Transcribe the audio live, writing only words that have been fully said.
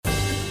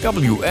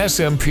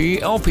WSMP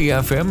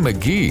LPFM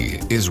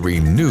McGee is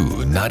Renew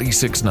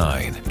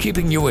 96.9,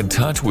 keeping you in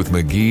touch with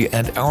McGee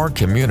and our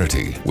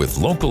community with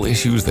local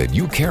issues that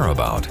you care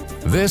about.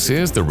 This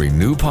is the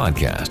Renew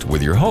Podcast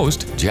with your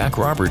host, Jack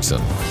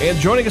Robertson. And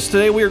joining us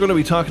today, we are going to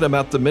be talking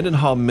about the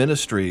Mendenhall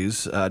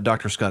Ministries,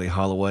 Dr. Scottye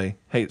Holloway.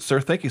 Hey, sir,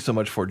 thank you so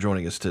much for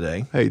joining us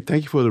today. Hey,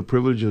 thank you for the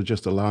privilege of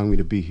just allowing me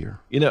to be here.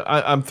 You know,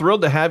 I'm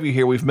thrilled to have you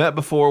here. We've met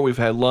before, we've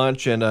had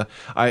lunch, and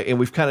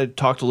we've kind of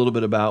talked a little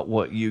bit about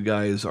what you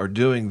guys are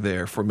doing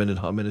there for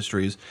Mendenhall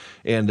Ministries.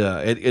 And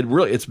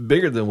it's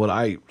bigger than what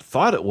I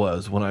thought it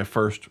was when I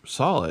first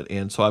saw it.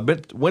 And so I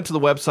went to the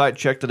website,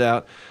 checked it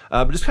out.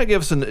 But just kind of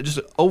give us just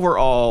overall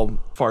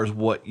as far as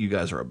what you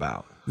guys are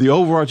about. The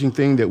overarching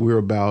thing that we're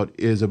about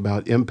is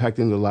about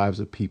impacting the lives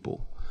of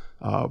people.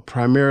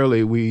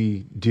 Primarily,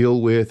 we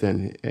deal with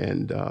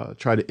and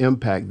try to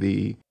impact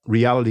the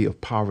reality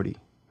of poverty,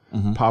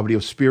 poverty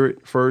of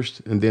spirit first,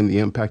 and then the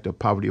impact of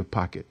poverty of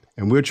pocket.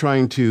 And we're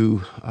trying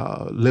to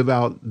live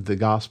out the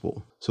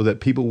gospel so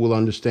that people will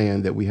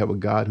understand that we have a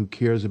God who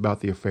cares about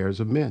the affairs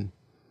of men.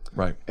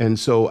 Right. And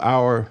so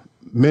our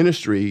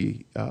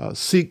ministry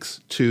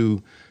seeks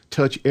to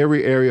touch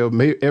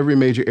every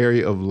major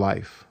area of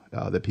life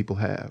that people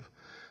have.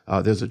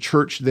 There's a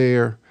church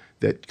there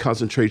that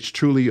concentrates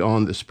truly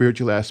on the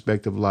spiritual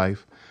aspect of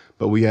life,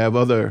 but we have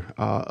other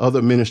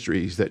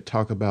ministries that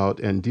talk about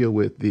and deal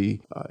with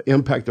the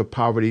impact of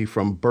poverty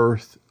from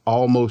birth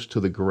almost to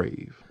the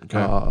grave.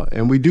 Okay.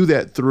 And we do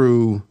that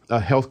through a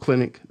health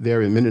clinic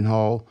there in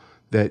Mendenhall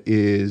that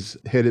is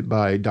headed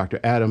by Dr.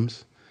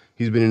 Adams.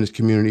 He's been in this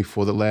community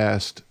for the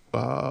last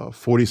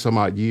 40 some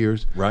odd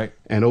years. Right.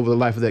 And over the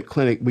life of that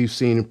clinic, we've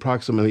seen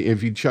approximately,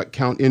 if you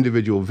count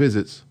individual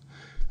visits,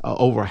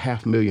 over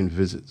 500,000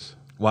 visits.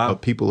 Wow.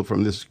 Of people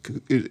from this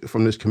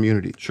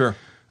community. Sure.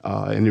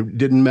 And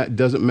it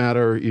doesn't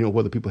matter,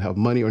 whether people have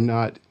money or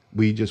not.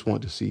 We just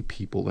want to see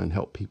people and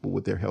help people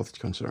with their health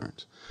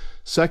concerns.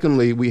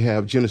 Secondly, we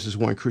have Genesis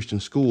 1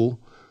 Christian School,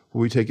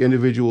 where we take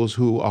individuals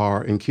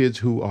and kids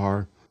who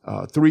are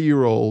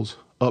 3-year-olds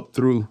up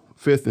through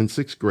 5th and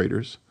 6th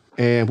graders.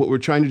 And what we're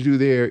trying to do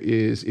there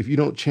is, if you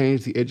don't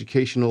change the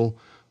educational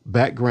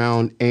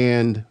background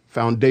and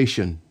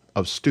foundation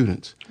of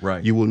students,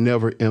 right, you will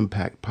never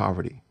impact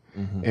poverty.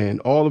 Mm-hmm. And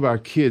all of our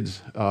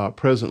kids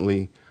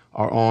presently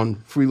are on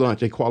free lunch.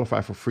 They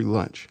qualify for free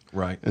lunch.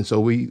 Right. And so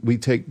we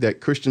take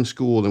that Christian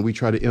school and we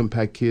try to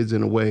impact kids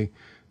in a way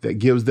that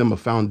gives them a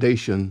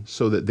foundation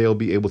so that they'll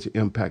be able to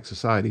impact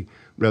society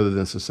rather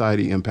than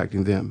society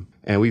impacting them.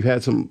 And we've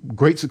had some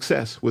great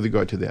success with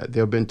regard to that.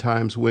 There have been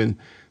times when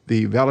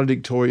the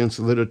valedictorian,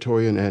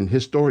 salutatorian, and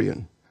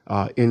historian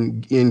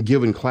in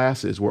given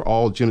classes were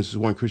all Genesis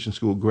 1 Christian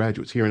School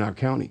graduates here in our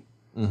county.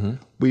 Mm-hmm.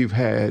 We've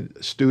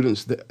had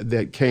students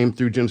that came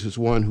through Genesis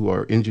 1 who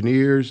are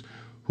engineers,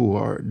 who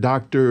are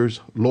doctors,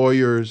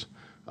 lawyers.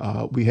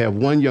 We have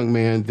one young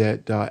man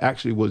that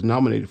actually was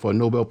nominated for a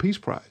Nobel Peace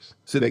Prize.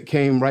 So that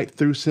came right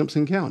through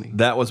Simpson County.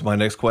 That was my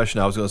next question.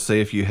 I was going to say,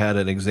 if you had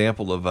an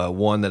example of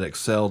one that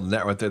excelled in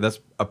that right there, that's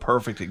a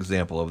perfect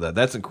example of that.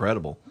 That's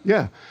incredible.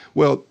 Yeah.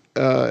 Well,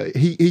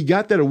 he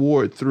got that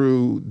award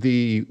through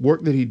the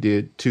work that he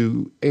did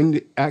to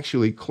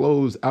actually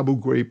close Abu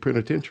Ghraib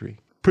Penitentiary,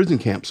 prison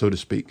camp, so to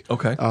speak.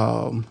 Okay.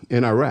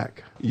 In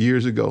Iraq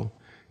years ago.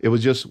 It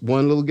was just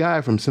one little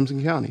guy from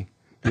Simpson County,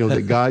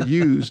 that God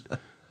used,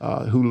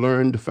 who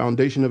learned the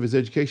foundation of his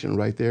education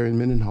right there in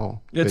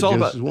Mendenhall. Yeah, it's all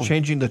about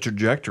changing the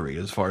trajectory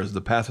as far as the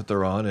path that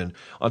they're on, and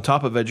on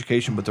top of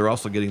education, but they're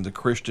also getting the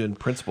Christian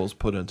principles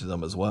put into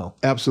them as well.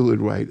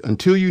 Absolutely right.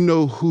 Until you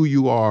know who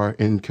you are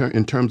in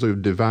terms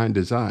of divine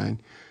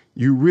design,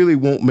 you really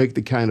won't make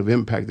the kind of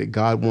impact that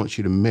God wants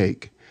you to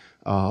make,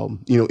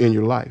 in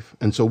your life.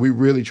 And so we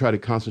really try to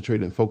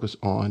concentrate and focus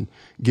on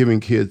giving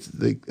kids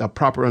a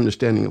proper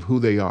understanding of who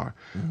they are.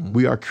 Mm-hmm.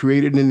 We are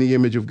created in the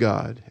image of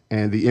God,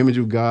 and the image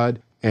of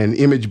God and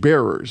image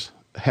bearers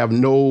have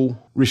no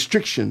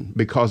restriction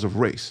because of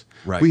race.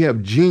 Right. We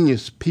have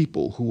genius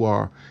people who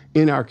are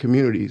in our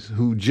communities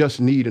who just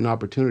need an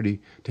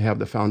opportunity to have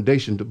the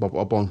foundation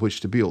upon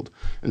which to build.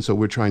 And so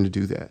we're trying to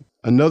do that.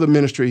 Another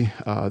ministry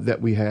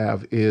that we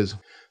have is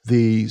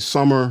the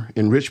Summer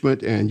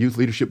Enrichment and Youth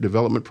Leadership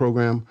Development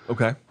Program.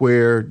 Okay.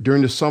 Where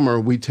during the summer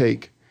we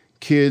take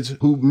kids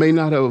who may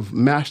not have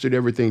mastered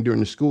everything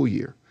during the school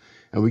year,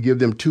 and we give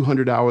them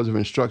 200 hours of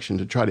instruction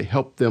to try to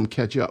help them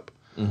catch up.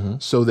 Mm-hmm.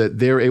 So that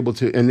they're able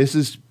to, and this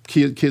is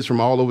kids from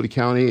all over the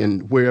county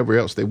and wherever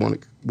else they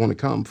want to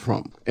come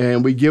from.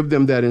 And we give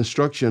them that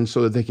instruction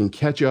so that they can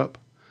catch up.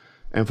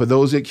 And for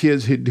those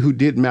kids who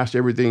did master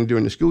everything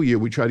during the school year,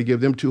 we try to give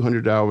them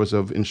 200 hours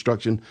of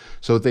instruction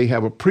so that they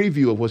have a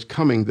preview of what's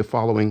coming the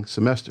following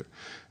semester.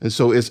 And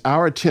so it's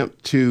our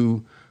attempt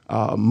to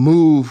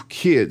move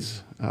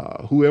kids,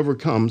 whoever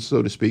comes,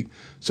 so to speak,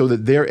 so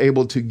that they're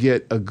able to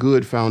get a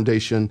good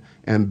foundation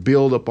and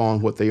build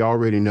upon what they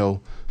already know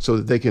so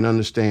that they can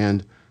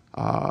understand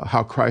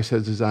how Christ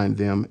has designed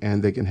them,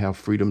 and they can have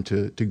freedom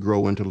to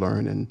grow and to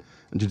learn and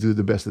to do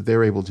the best that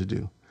they're able to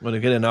do. Well,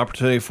 again, an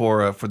opportunity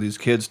for these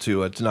kids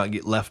to not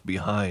get left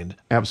behind.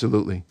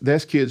 Absolutely.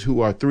 That's kids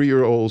who are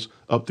 3-year-olds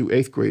up through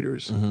 8th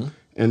graders.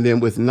 And then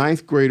with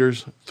 9th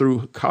graders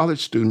through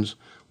college students,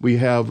 we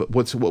have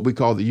what we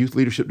call the Youth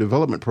Leadership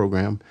Development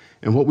Program.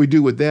 And what we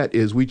do with that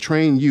is we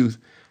train youth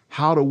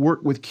how to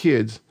work with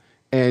kids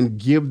and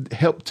give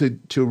help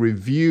to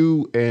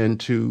review and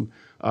to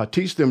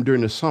teach them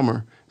during the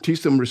summer,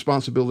 teach them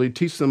responsibility,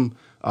 teach them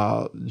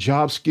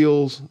job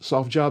skills,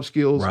 soft job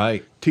skills,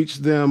 right? Teach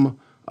them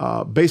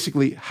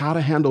basically how to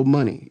handle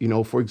money. You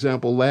know, for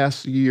example,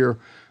 last year,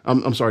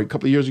 I'm sorry, a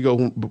couple of years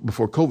ago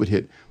before COVID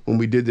hit, when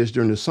we did this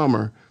during the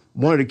summer,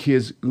 one of the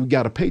kids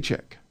got a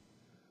paycheck,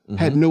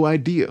 had no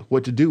idea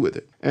what to do with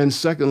it. And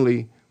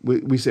secondly,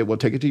 we said, well,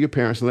 take it to your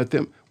parents and let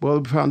them. Well,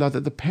 we found out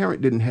that the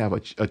parent didn't have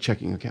a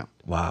checking account.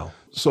 Wow.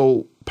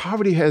 So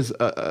poverty has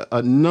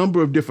a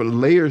number of different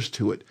layers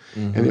to it.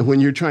 And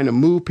when you're trying to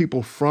move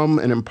people from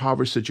an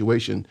impoverished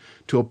situation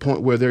to a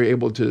point where they're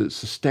able to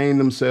sustain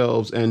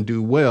themselves and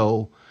do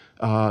well,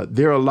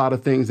 there are a lot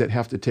of things that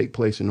have to take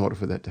place in order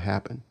for that to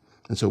happen.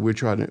 And so we're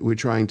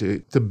trying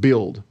to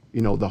build,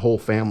 you know, the whole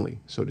family,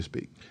 so to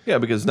speak. Yeah,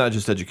 because it's not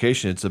just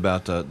education; it's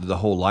about the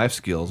whole life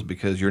skills.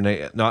 Because you're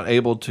not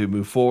able to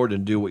move forward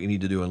and do what you need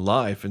to do in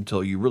life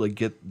until you really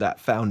get that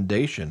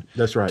foundation.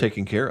 That's right.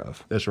 Taken care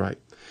of. That's right.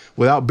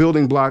 Without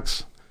building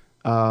blocks,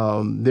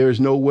 there's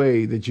no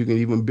way that you can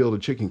even build a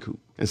chicken coop.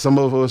 And some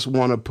of us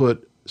want to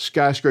put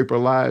skyscraper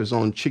lives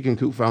on chicken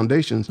coop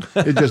foundations.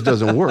 It just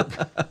doesn't work.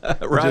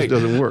 Right. It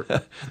just doesn't work.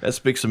 That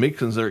speaks to me,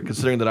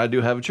 considering that I do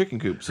have a chicken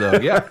coop.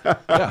 So yeah,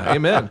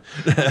 amen.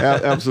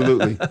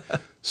 Absolutely.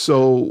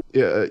 So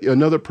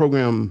another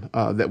program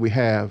that we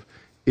have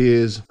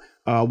is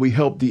we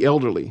help the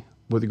elderly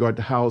with regard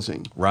to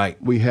housing.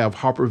 Right. We have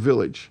Harper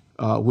Village,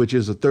 which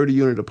is a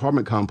 30-unit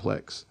apartment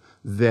complex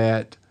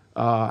that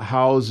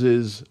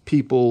houses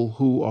people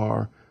who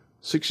are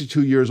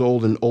 62 years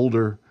old and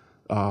older,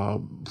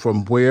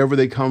 from wherever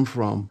they come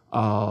from,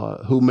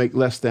 who make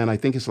less than, I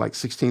think it's like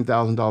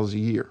 $16,000 a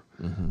year.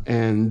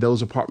 And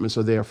those apartments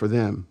are there for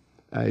them.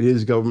 It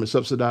is government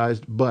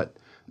subsidized, but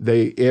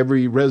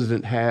every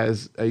resident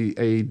has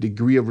a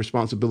degree of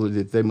responsibility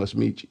that they must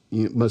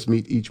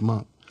meet each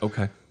month.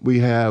 Okay. We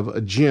have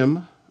a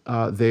gym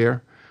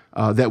there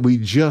that we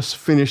just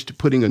finished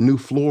putting a new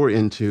floor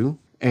into,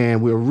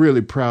 and we're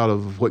really proud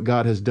of what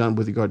God has done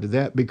with regard to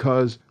that,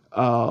 because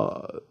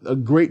a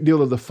great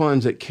deal of the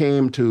funds that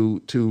came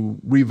to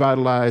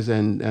revitalize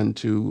and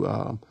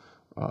to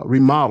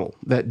remodel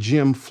that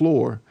gym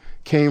floor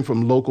came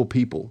from local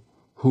people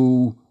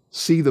who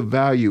see the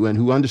value and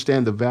who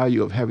understand the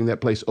value of having that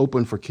place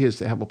open for kids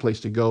to have a place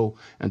to go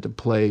and to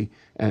play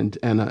and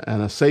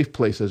a safe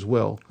place as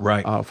well,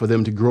 right? For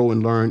them to grow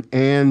and learn.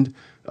 And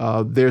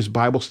there's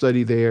Bible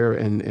study there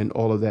and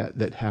all of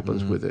that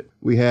happens with it.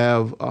 We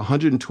have a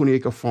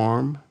 120-acre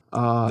farm.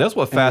 That's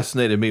what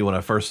fascinated me when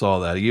I first saw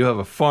that. You have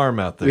a farm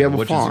out there,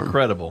 which is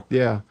incredible.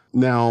 Yeah.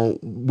 Now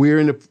we're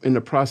in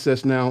the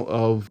process now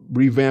of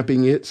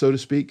revamping it, so to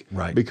speak,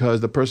 right?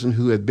 Because the person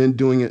who had been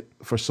doing it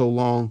for so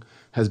long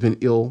has been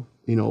ill,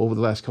 you know, over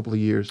the last couple of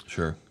years.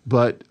 Sure.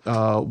 But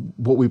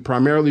what we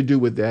primarily do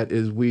with that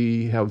is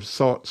we have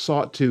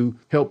sought to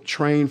help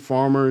train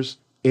farmers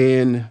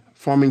in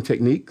farming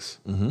techniques,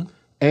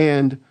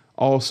 and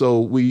also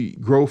we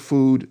grow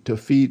food to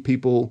feed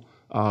people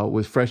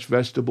with fresh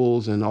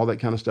vegetables and all that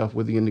kind of stuff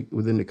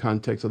within the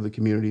context of the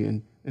community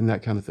and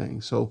that kind of thing.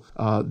 So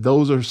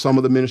those are some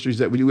of the ministries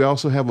that we do. We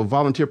also have a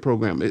volunteer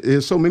program.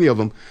 There's so many of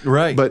them.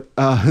 Right. But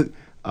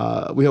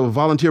we have a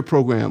volunteer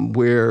program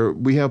where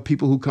we have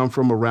people who come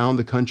from around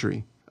the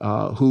country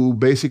who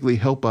basically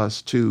help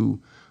us to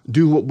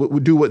do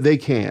what they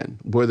can,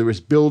 whether it's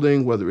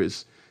building, whether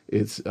it's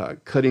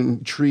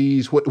cutting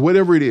trees,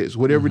 whatever it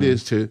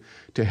is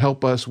to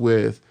help us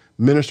with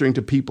ministering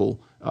to people.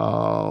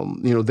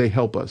 They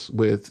help us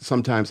with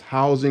sometimes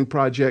housing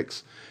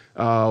projects.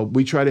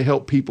 We try to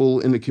help people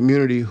in the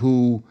community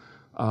who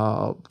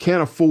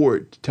can't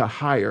afford to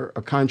hire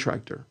a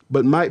contractor,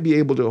 but might be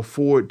able to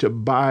afford to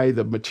buy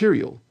the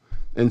material.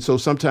 And so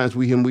sometimes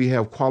when we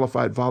have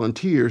qualified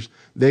volunteers,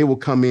 they will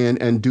come in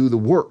and do the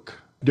work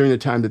during the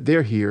time that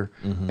they're here,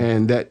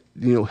 and that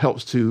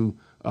helps to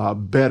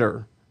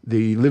better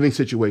the living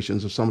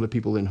situations of some of the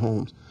people in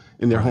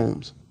their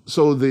homes.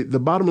 So the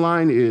bottom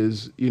line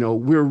is,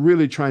 we're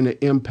really trying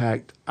to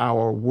impact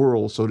our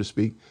world, so to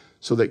speak,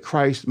 so that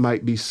Christ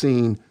might be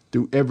seen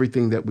through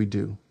everything that we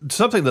do.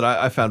 Something that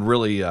I found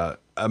really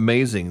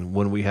amazing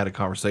when we had a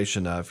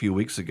conversation a few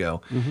weeks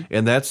ago,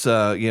 and that's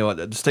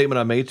the statement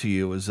I made to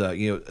you was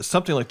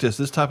something like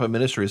this type of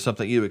ministry is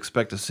something you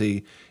expect to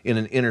see in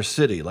an inner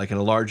city, like in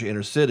a large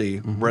inner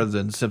city, rather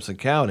than Simpson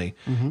County.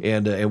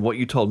 And what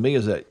you told me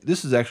is that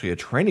this is actually a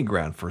training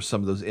ground for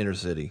some of those inner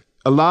city.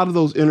 A lot of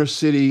those inner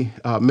city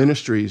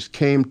ministries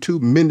came to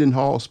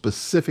Mendenhall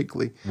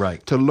specifically,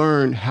 right, to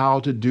learn how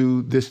to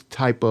do this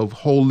type of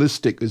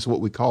holistic, is what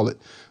we call it,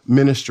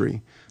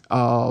 ministry.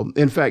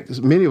 In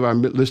fact, many of our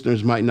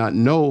listeners might not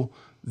know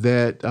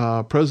that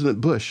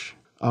President Bush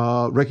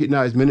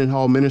recognized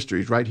Mendenhall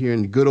Ministries right here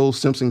in good old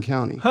Simpson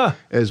County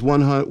as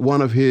one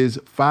of his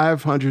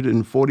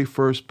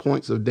 541st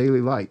points of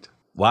daily light.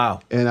 Wow.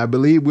 And I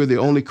believe we're the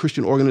only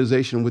Christian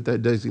organization with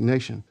that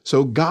designation.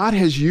 So God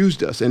has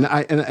used us. And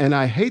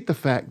I hate the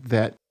fact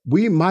that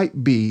we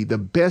might be the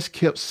best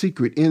kept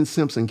secret in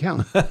Simpson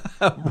County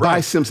by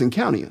Simpson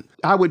Countyans.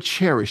 I would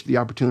cherish the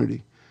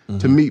opportunity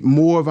to meet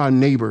more of our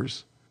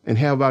neighbors and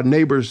have our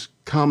neighbors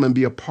come and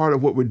be a part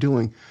of what we're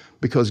doing,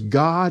 because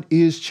God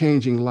is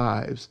changing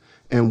lives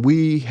and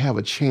we have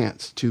a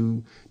chance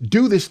to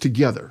do this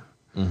together.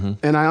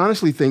 And I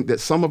honestly think that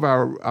some of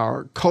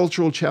our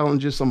cultural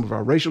challenges, some of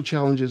our racial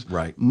challenges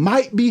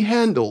might be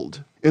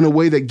handled in a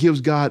way that gives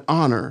God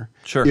honor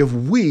if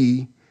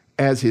we,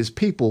 as his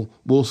people,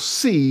 will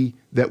see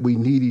that we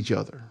need each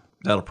other.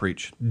 That'll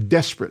preach.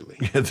 Desperately.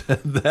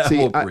 That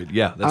will preach.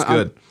 Yeah, that's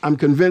good. I'm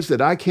convinced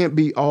that I can't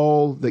be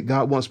all that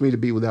God wants me to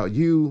be without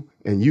you,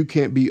 and you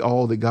can't be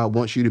all that God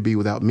wants you to be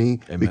without me.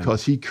 Amen.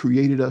 Because he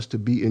created us to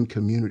be in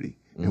community.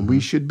 And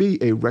we should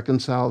be a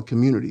reconciled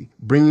community,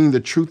 bringing the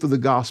truth of the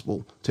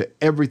gospel to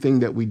everything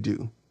that we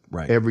do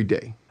every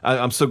day.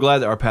 I'm so glad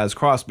that our paths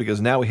crossed,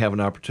 because now we have an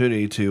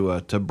opportunity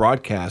to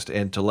broadcast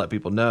and to let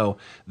people know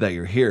that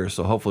you're here.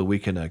 So hopefully we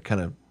can kind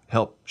of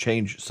help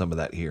change some of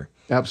that here.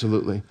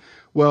 Absolutely.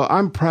 Well,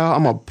 I'm proud.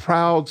 I'm a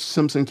proud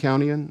Simpson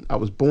Countyan. I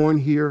was born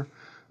here,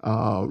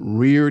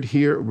 reared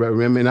here.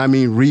 I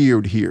mean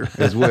reared here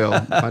as well.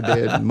 My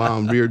dad and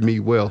mom reared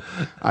me well,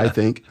 I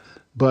think.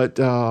 But,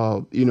 I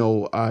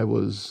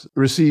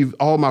received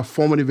all my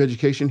formative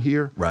education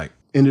here. Right.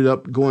 Ended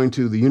up going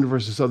to the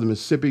University of Southern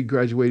Mississippi,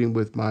 graduating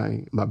with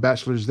my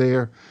bachelor's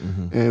there,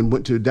 and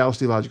went to Dallas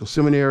Theological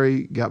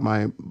Seminary, got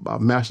my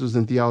master's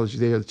in theology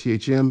there at the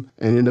THM,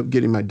 and ended up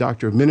getting my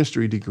Doctor of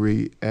Ministry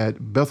degree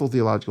at Bethel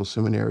Theological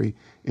Seminary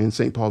in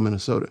St. Paul,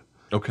 Minnesota.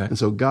 Okay. And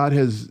so God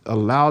has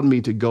allowed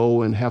me to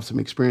go and have some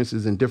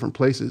experiences in different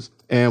places.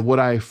 And what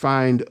I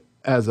find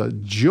as a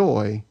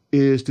joy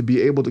is to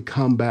be able to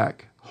come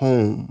back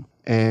home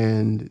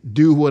and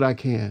do what I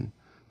can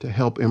to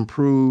help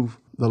improve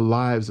the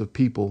lives of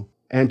people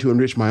and to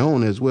enrich my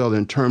own as well,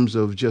 in terms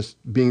of just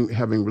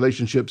having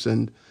relationships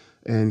and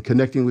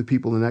connecting with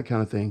people and that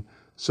kind of thing,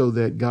 so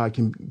that God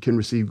can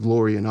receive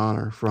glory and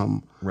honor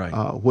from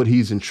what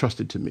he's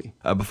entrusted to me.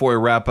 Before we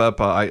wrap up,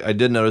 I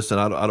did notice,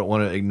 and I don't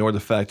want to ignore the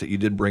fact that you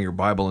did bring your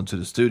Bible into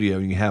the studio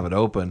and you have it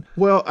open.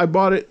 Well, I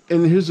bought it,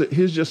 and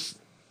here's just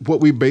what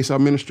we base our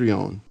ministry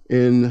on.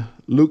 In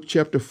Luke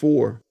chapter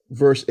 4,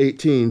 verse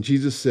 18,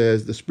 Jesus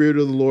says, "The Spirit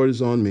of the Lord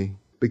is on me,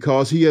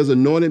 because he has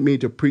anointed me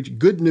to preach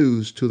good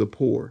news to the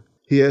poor.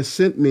 He has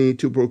sent me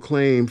to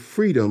proclaim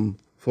freedom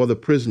for the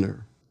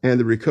prisoner and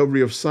the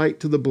recovery of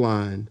sight to the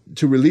blind,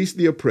 to release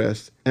the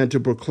oppressed, and to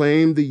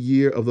proclaim the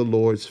year of the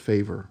Lord's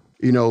favor."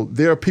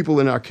 There are people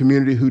in our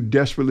community who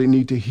desperately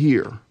need to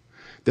hear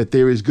that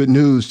there is good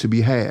news to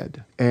be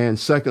had. And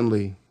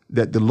secondly,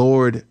 that the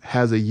Lord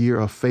has a year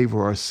of favor,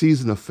 or a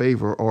season of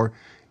favor, or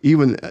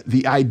even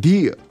the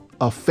idea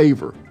of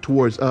favor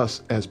towards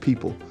us as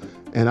people.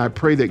 And I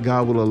pray that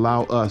God will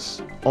allow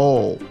us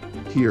all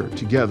here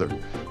together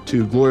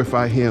to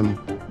glorify him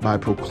by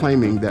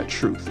proclaiming that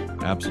truth.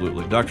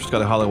 Absolutely. Dr.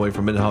 Scottye Holloway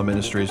from Mendenhall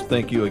Ministries,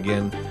 thank you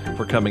again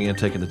for coming in,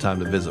 taking the time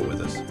to visit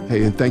with us.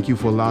 Hey, and thank you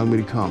for allowing me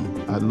to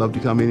come. I'd love to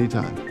come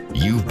anytime.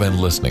 You've been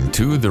listening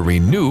to the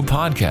Renew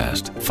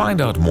Podcast.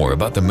 Find out more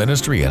about the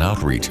ministry and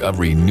outreach of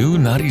Renew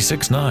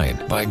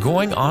 96.9 by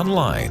going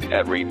online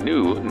at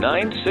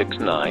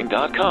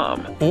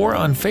renew969.com or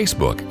on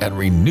Facebook at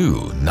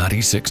Renew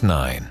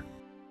 96.9.